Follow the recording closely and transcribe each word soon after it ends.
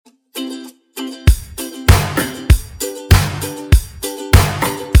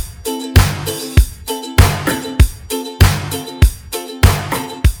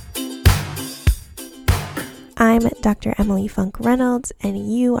Dr. Emily Funk Reynolds,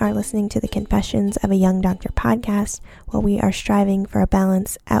 and you are listening to the Confessions of a Young Doctor podcast, where we are striving for a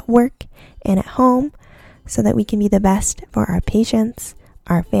balance at work and at home so that we can be the best for our patients,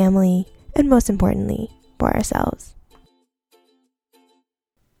 our family, and most importantly, for ourselves.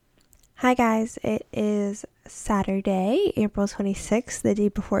 Hi guys, it is Saturday, April 26th, the day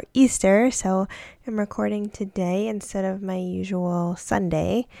before Easter, so I'm recording today instead of my usual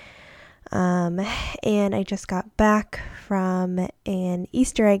Sunday. And I just got back from an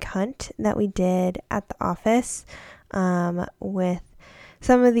Easter egg hunt that we did at the office with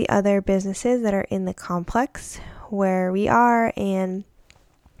some of the other businesses that are in the complex where we are, and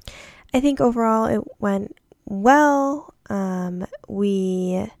I think overall it went well.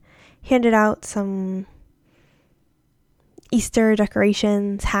 We handed out some Easter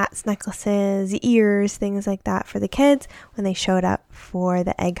decorations, hats, necklaces, ears, things like that for the kids when they showed up for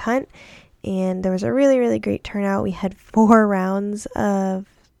the egg hunt. And there was a really, really great turnout. We had 4 rounds of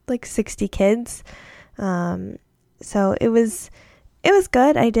like 60 kids. So it was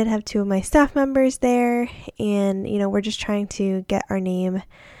good. I did have 2 of my staff members there, and we're just trying to get our name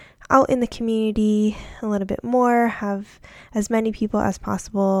out in the community a little bit more, have as many people as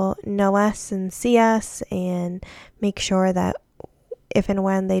possible know us and see us, and make sure that if and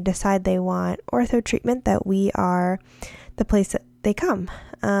when they decide they want ortho treatment, that we are the place that they come.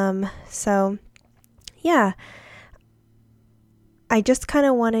 So yeah, I just kind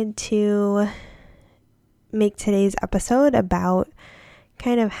of wanted to make today's episode about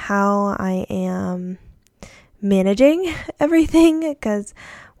kind of how I am managing everything, because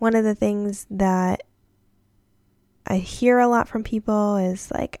one of the things that I hear a lot from people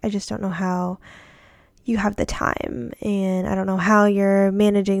is like, I just don't know how you have the time, and I don't know how you're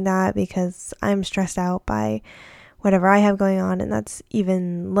managing that because I'm stressed out by whatever I have going on, and that's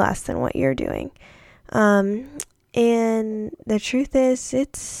even less than what you're doing. And the truth is,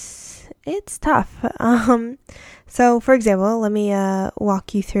 it's tough. So for example, let me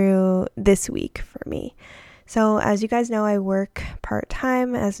walk you through this week for me. So as you guys know, I work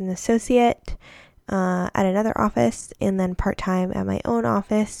part-time as an associate at another office, and then part-time at my own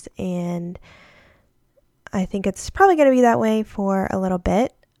office, and I think it's probably going to be that way for a little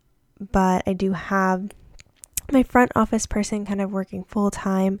bit, but I do have my front office person kind of working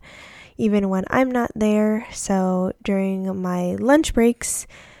full-time even when I'm not there. So during my lunch breaks,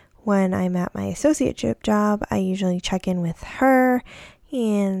 when I'm at my associateship job, I usually check in with her,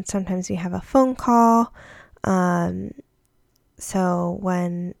 and sometimes we have a phone call. So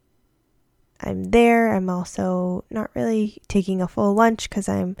when I'm there, I'm also not really taking a full lunch because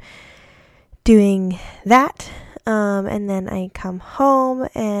I'm doing that. And then I come home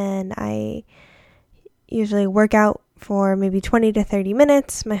and I usually work out for maybe 20 to 30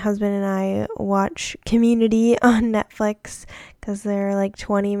 minutes. My husband and I watch Community on Netflix because they're like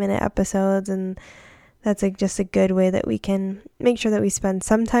 20-minute episodes, and that's just a good way that we can make sure that we spend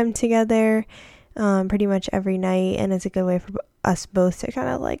some time together pretty much every night, and it's a good way for us both to kind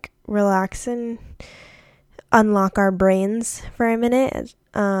of like relax and unlock our brains for a minute.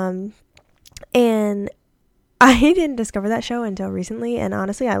 And I didn't discover that show until recently, and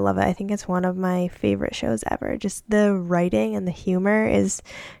honestly, I love it. I think it's one of my favorite shows ever. Just the writing and the humor is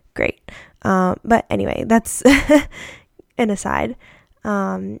great. But anyway, that's an aside.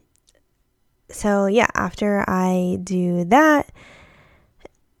 So yeah, after I do that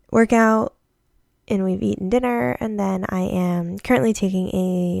workout and we've eaten dinner, and then I am currently taking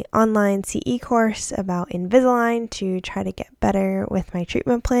a online CE course about Invisalign to try to get better with my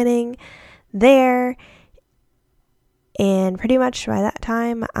treatment planning there. And pretty much by that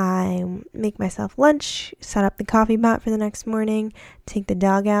time, I make myself lunch, set up the coffee pot for the next morning, take the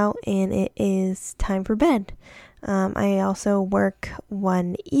dog out, and it is time for bed. I also work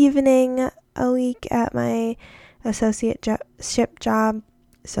one evening a week at my associateship job.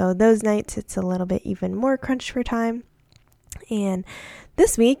 So those nights, it's a little bit even more crunch for time. And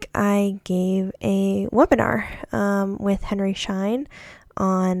this week, I gave a webinar with Henry Schein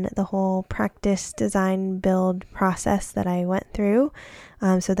on the whole practice design build process that I went through.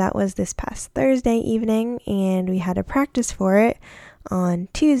 So that was this past Thursday evening, and we had a practice for it on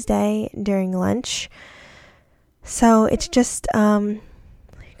Tuesday during lunch. So it's just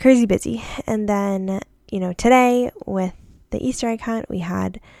crazy busy. And then, today with the Easter egg hunt, we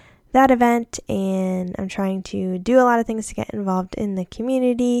had that event, and I'm trying to do a lot of things to get involved in the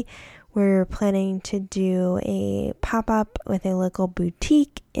community. We're planning to do a pop-up with a local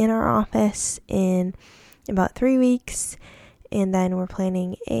boutique in our office in about 3 weeks, and then we're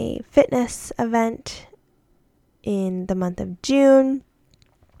planning a fitness event in the month of June.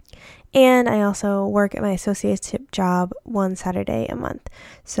 And I also work at my associateship job one Saturday a month.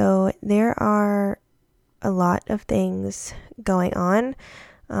 So there are a lot of things going on.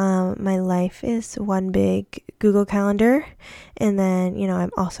 My life is one big Google Calendar. And then,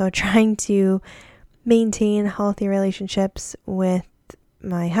 I'm also trying to maintain healthy relationships with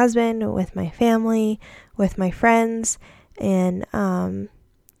my husband, with my family, with my friends. And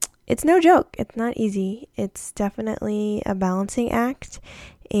it's no joke. It's not easy. It's definitely a balancing act.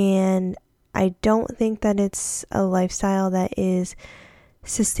 And I don't think that it's a lifestyle that is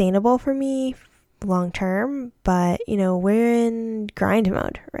sustainable for me long term, but we're in grind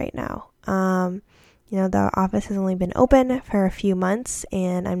mode right now. The office has only been open for a few months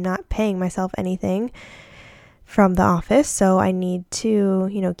and I'm not paying myself anything from the office, so I need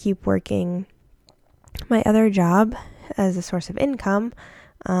to keep working my other job as a source of income,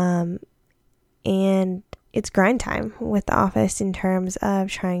 and it's grind time with the office in terms of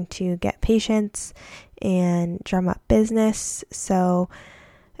trying to get patients and drum up business. So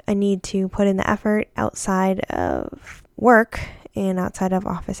I need to put in the effort outside of work and outside of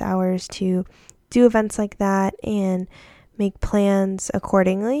office hours to do events like that and make plans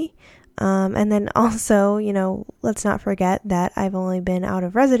accordingly. And then also, let's not forget that I've only been out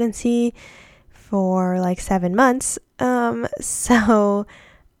of residency for like 7 months. So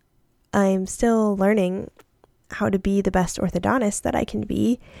I'm still learning how to be the best orthodontist that I can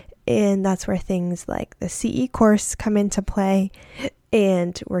be. And that's where things like the CE course come into play,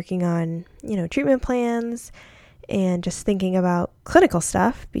 and working on, treatment plans and just thinking about clinical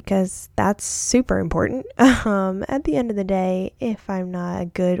stuff, because that's super important. At the end of the day, if I'm not a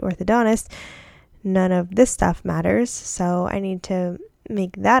good orthodontist, none of this stuff matters. So I need to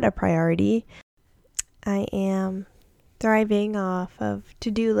make that a priority. I am thriving off of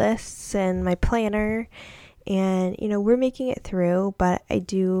to-do lists and my planner, and we're making it through, but I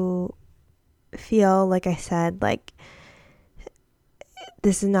do feel, like I said, like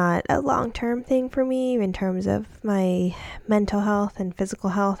this is not a long-term thing for me in terms of my mental health and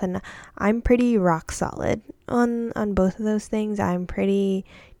physical health, and I'm pretty rock solid on both of those things. I'm pretty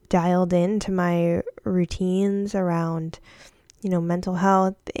dialed into my routines around mental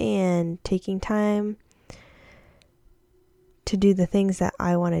health and taking time to do the things that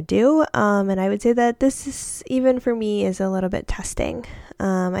I want to do. And I would say that this is, even for me, is a little bit testing.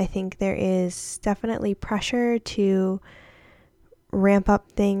 I think there is definitely pressure to ramp up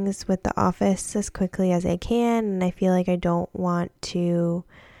things with the office as quickly as I can. And I feel like I don't want to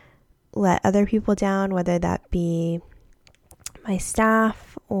let other people down, whether that be my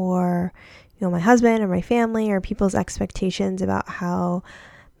staff or, my husband or my family or people's expectations about how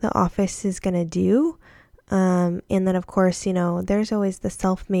the office is going to do. And then, of course, there's always the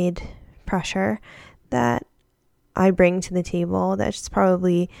self-made pressure that I bring to the table. That's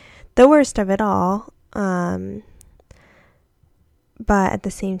probably the worst of it all. But at the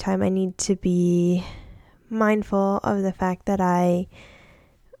same time, I need to be mindful of the fact that I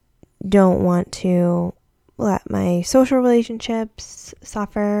don't want to let my social relationships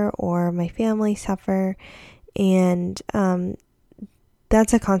suffer or my family suffer. And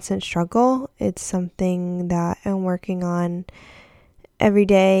that's a constant struggle. It's something that I'm working on every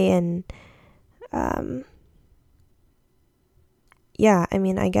day. And I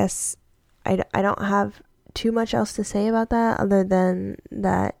guess I don't have too much else to say about that, other than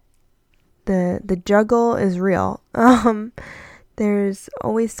that the juggle is real. There's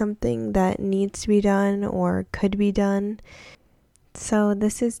always something that needs to be done or could be done. So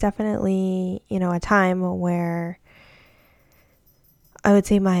this is definitely, a time where I would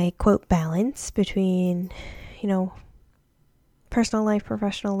say my quote balance between, personal life,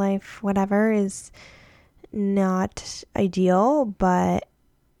 professional life, whatever, is not ideal. But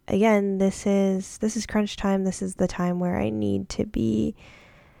again, this is crunch time. This is the time where I need to be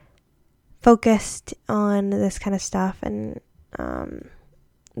focused on this kind of stuff. And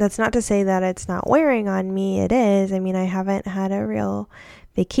that's not to say that it's not wearing on me. It is. I haven't had a real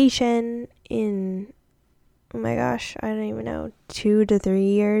vacation in, oh my gosh, I don't even know, 2 to 3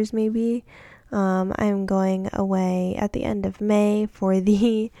 years maybe. I'm going away at the end of May for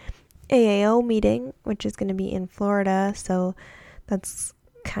the AAO meeting, which is going to be in Florida. So that's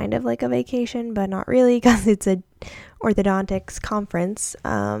kind of like a vacation, but not really, because it's a orthodontics conference.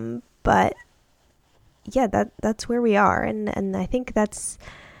 But yeah, that's where we are. And I think that's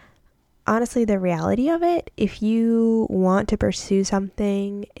honestly the reality of it. If you want to pursue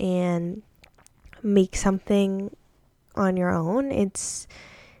something and make something on your own, it's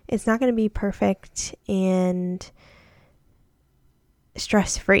not going to be perfect, and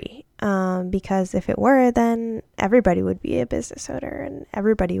stress-free. Because if it were, then everybody would be a business owner and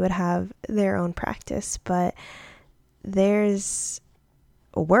everybody would have their own practice. But there's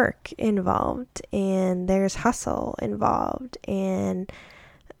work involved and there's hustle involved, and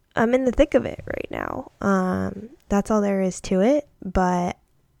I'm in the thick of it right now. That's all there is to it, but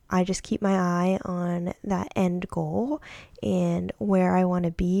I just keep my eye on that end goal and where I want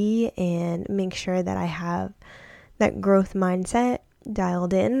to be, and make sure that I have that growth mindset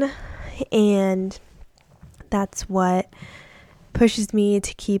dialed in, and that's what pushes me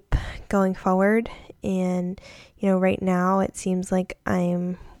to keep going forward. And right now it seems like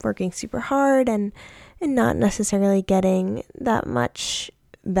I'm working super hard and not necessarily getting that much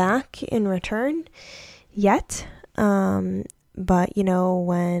back in return yet. But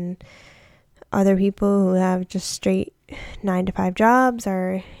when other people who have just straight 9-to-5 jobs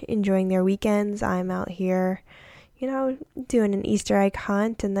are enjoying their weekends, I'm out here doing an Easter egg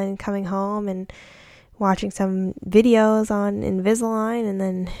hunt and then coming home and watching some videos on Invisalign and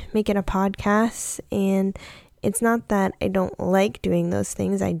then making a podcast. And it's not that I don't like doing those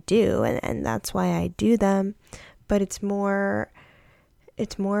things. I do, and that's why I do them. But it's more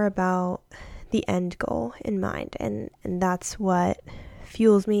about the end goal in mind, and that's what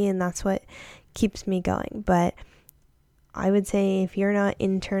fuels me, and that's what keeps me going. But I would say if you're not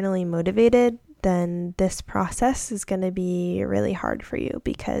internally motivated, then this process is going to be really hard for you,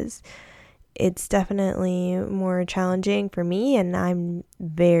 because it's definitely more challenging for me, and I'm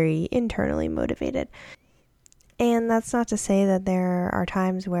very internally motivated. And that's not to say that there are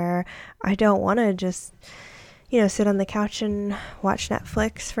times where I don't want to just, sit on the couch and watch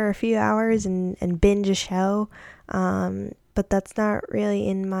Netflix for a few hours and binge a show. But that's not really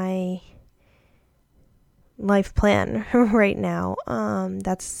in my life plan right now.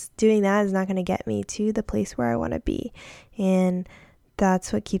 Doing that is not going to get me to the place where I want to be. And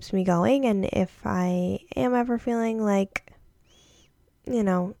that's what keeps me going. And if I am ever feeling like,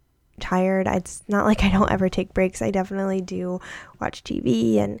 tired, it's not like I don't ever take breaks. I definitely do watch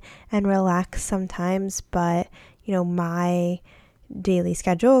TV and relax sometimes. But, my daily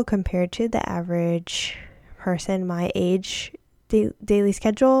schedule compared to the average person my age daily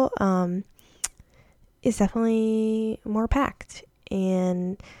schedule is definitely more packed.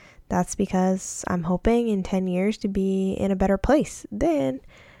 And that's because I'm hoping in 10 years to be in a better place than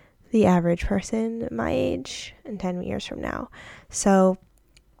the average person my age in 10 years from now. So,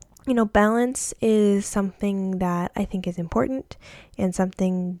 balance is something that I think is important and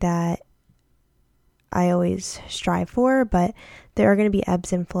something that I always strive for, but there are going to be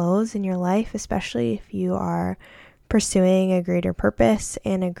ebbs and flows in your life, especially if you are pursuing a greater purpose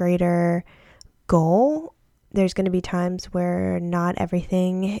and a greater goal. There's going to be times where not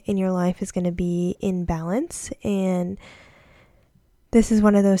everything in your life is going to be in balance, and this is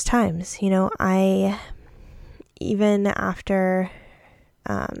one of those times. I, even after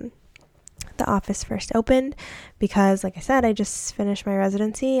the office first opened, because like I said, I just finished my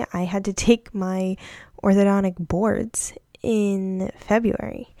residency, I had to take my orthodontic boards in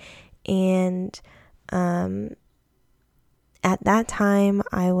February. And at that time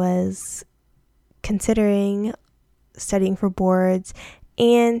I was considering studying for boards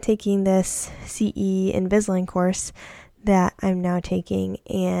and taking this CE Invisalign course that I'm now taking.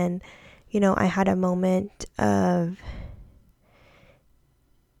 And I had a moment of,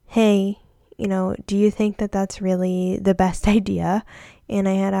 hey, do you think that that's really the best idea? And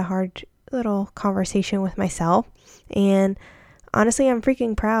I had a hard little conversation with myself. And honestly, I'm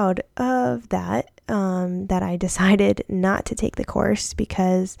freaking proud of that, that I decided not to take the course,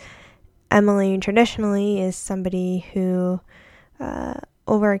 because Emily traditionally is somebody who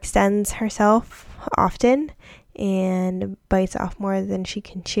overextends herself often and bites off more than she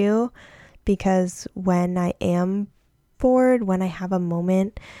can chew, because when I am bored, when I have a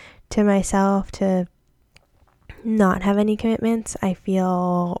moment to myself to not have any commitments, I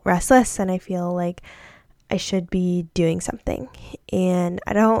feel restless and I feel like I should be doing something. And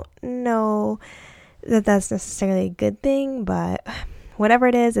I don't know that that's necessarily a good thing, but whatever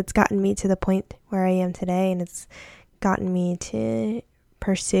it is, it's gotten me to the point where I am today, and it's gotten me to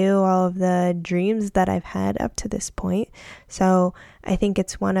pursue all of the dreams that I've had up to this point. So I think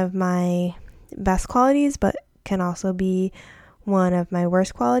it's one of my best qualities, but can also be one of my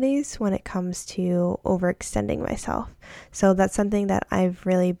worst qualities when it comes to overextending myself. So that's something that I've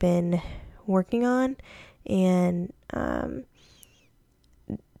really been working on. And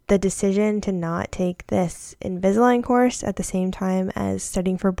the decision to not take this Invisalign course at the same time as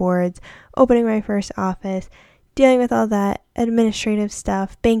studying for boards, opening my first office, dealing with all that administrative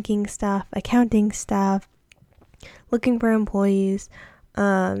stuff, banking stuff, accounting stuff, looking for employees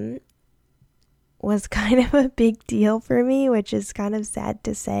was kind of a big deal for me, which is kind of sad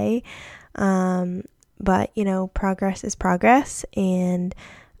to say. But, progress is progress, and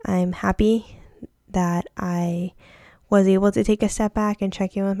I'm happy that I was able to take a step back and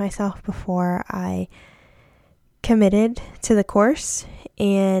check in with myself before I committed to the course.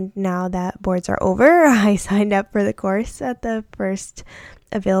 And now that boards are over, I signed up for the course at the first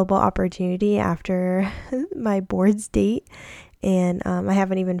available opportunity after my boards date. And I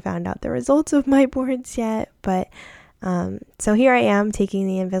haven't even found out the results of my boards yet. But so here I am taking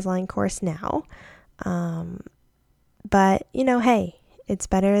the Invisalign course now. But, hey, it's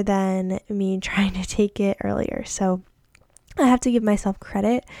better than me trying to take it earlier. So I have to give myself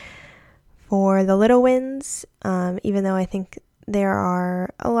credit for the little wins, even though I think there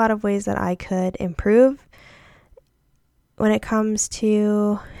are a lot of ways that I could improve when it comes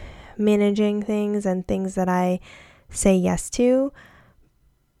to managing things and things that I say yes to.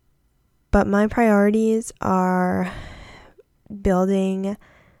 But my priorities are building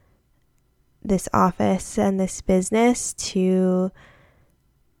this office and this business to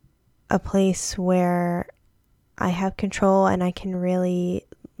a place where I have control and I can really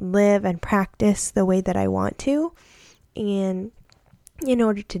live and practice the way that I want to. And in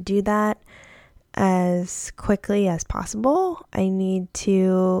order to do that as quickly as possible, I need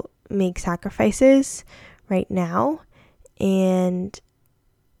to make sacrifices right now. And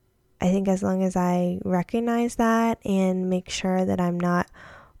I think as long as I recognize that and make sure that I'm not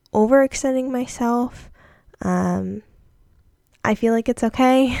overextending myself, I feel like it's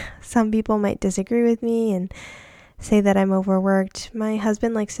okay. Some people might disagree with me and say that I'm overworked. My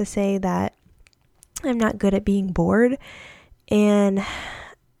husband likes to say that I'm not good at being bored, and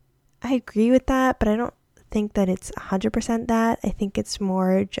I agree with that, but I don't think that it's 100% that. I think it's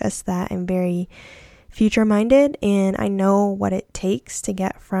more just that I'm very future-minded, and I know what it takes to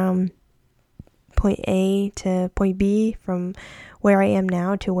get from point A to point B, from where I am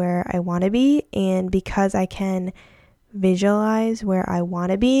now to where I want to be. And because I can visualize where I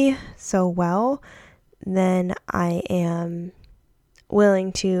want to be so well, then I am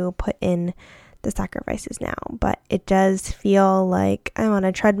willing to put in the sacrifices now. But it does feel like I'm on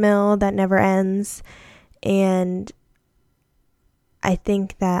a treadmill that never ends, and I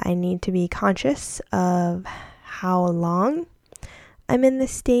think that I need to be conscious of how long I'm in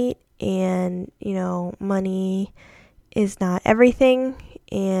this state. And, money is not everything,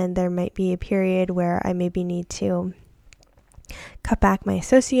 and there might be a period where I maybe need to cut back my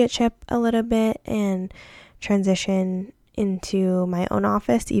associateship a little bit and transition into my own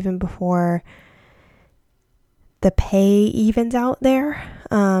office even before the pay evens out there.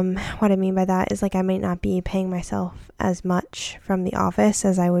 What I mean by that is, like, I might not be paying myself as much from the office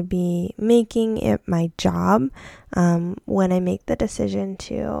as I would be making it my job when I make the decision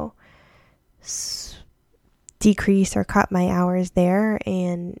to decrease or cut my hours there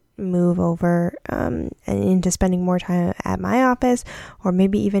and move over and into spending more time at my office, or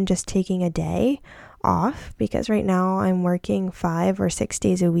maybe even just taking a day off, because right now I'm working 5 or 6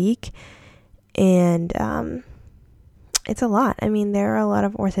 days a week, and it's a lot. I mean, there are a lot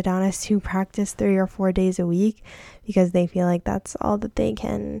of orthodontists who practice 3 or 4 days a week because they feel like that's all that they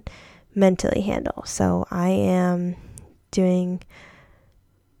can mentally handle. So I am doing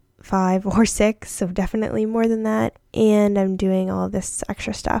 5 or 6, so definitely more than that, and I'm doing all this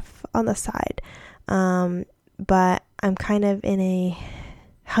extra stuff on the side. But I'm kind of in a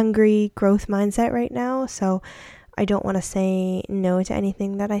hungry growth mindset right now, so I don't want to say no to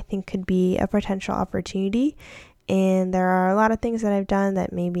anything that I think could be a potential opportunity. And there are a lot of things that I've done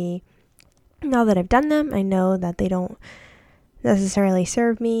that maybe now that I've done them, I know that they don't necessarily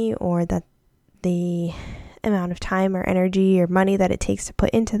serve me, or that the amount of time or energy or money that it takes to put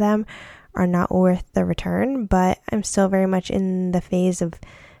into them are not worth the return. But I'm still very much in the phase of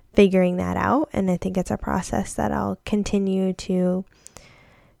figuring that out, and I think it's a process that I'll continue to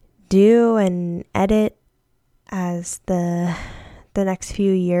do and edit as the next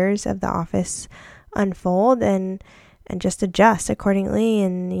few years of the office unfold, and just adjust accordingly.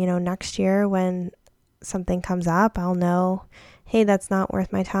 And next year when something comes up, I'll know, hey, that's not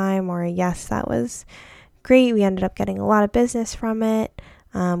worth my time, or yes, that was great, we ended up getting a lot of business from it,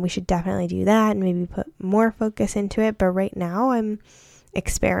 we should definitely do that and maybe put more focus into it. But right now I'm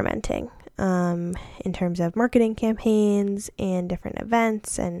experimenting in terms of marketing campaigns and different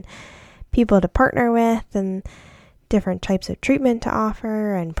events and people to partner with and different types of treatment to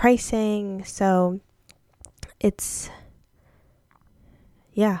offer and pricing. So it's,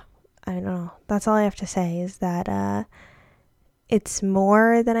 I don't know. That's all I have to say, is that it's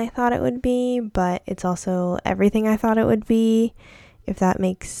more than I thought it would be, but it's also everything I thought it would be, if that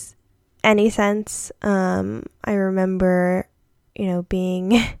makes any sense. I remember,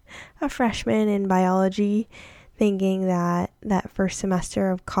 being a freshman in biology, thinking that first semester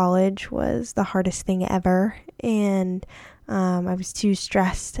of college was the hardest thing ever, and I was too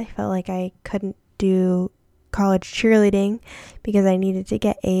stressed. I felt like I couldn't do college cheerleading because I needed to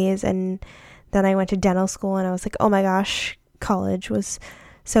get A's, and then I went to dental school and I was like, oh my gosh, college was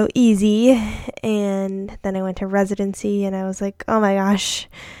so easy. And then I went to residency and I was like, oh my gosh,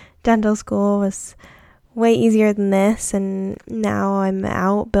 dental school was way easier than this. And now I'm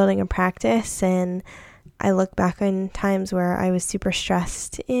out building a practice, and I look back on times where I was super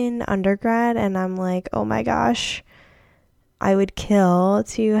stressed in undergrad and I'm like, oh my gosh, I would kill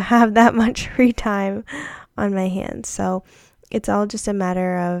to have that much free time on my hands. So it's all just a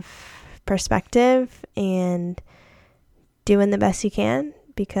matter of perspective and doing the best you can,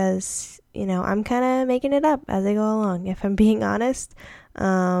 because I'm kind of making it up as I go along, if I'm being honest.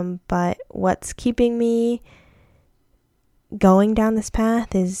 But what's keeping me going down this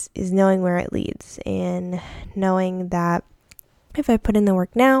path is knowing where it leads, and knowing that if I put in the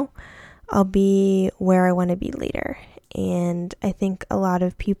work now, I'll be where I want to be later. And I think a lot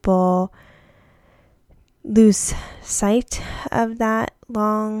of people lose sight of that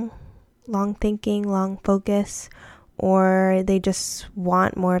long thinking, long focus, or they just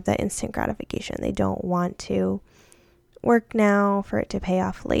want more of that instant gratification. They don't want to work now for it to pay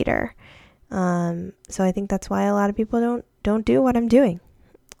off later. So I think that's why a lot of people don't do what I'm doing.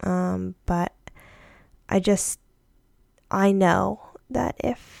 But I know that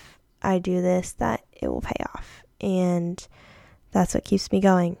if I do this, that it will pay off, and that's what keeps me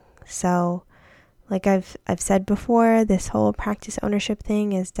going. So like I've said before, this whole practice ownership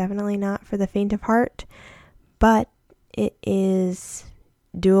thing is definitely not for the faint of heart, but it is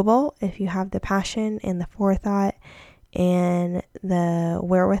doable if you have the passion and the forethought and the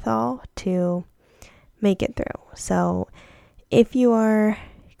wherewithal to make it through. So if you are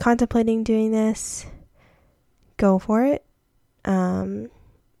contemplating doing this, go for it.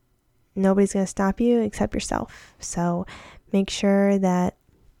 Nobody's going to stop you except yourself. So make sure that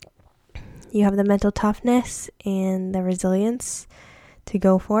you have the mental toughness and the resilience to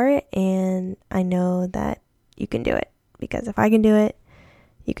go for it. And I know that you can do it, because if I can do it,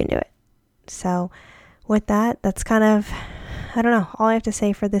 you can do it. So with that, that's kind of, I don't know, all I have to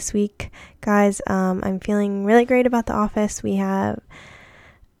say for this week, guys. I'm feeling really great about the office. We have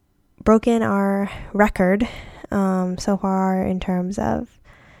broken our record so far in terms of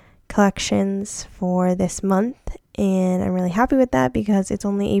collections for this month, and I'm really happy with that because it's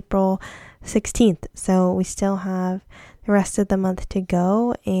only April 16th, so we still have the rest of the month to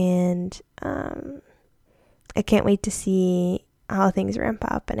go, and I can't wait to see how things ramp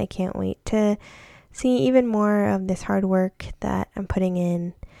up, and I can't wait to see even more of this hard work that I'm putting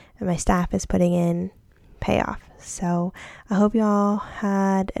in and my staff is putting in pay off. So I hope you all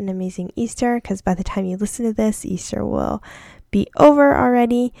had an amazing Easter, because by the time you listen to this, Easter will be over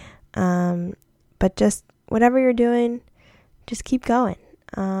already. But just whatever you're doing, just keep going.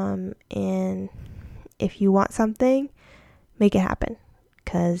 And if you want something, make it happen,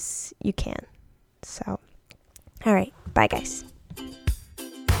 because you can. So, all right. Bye, guys.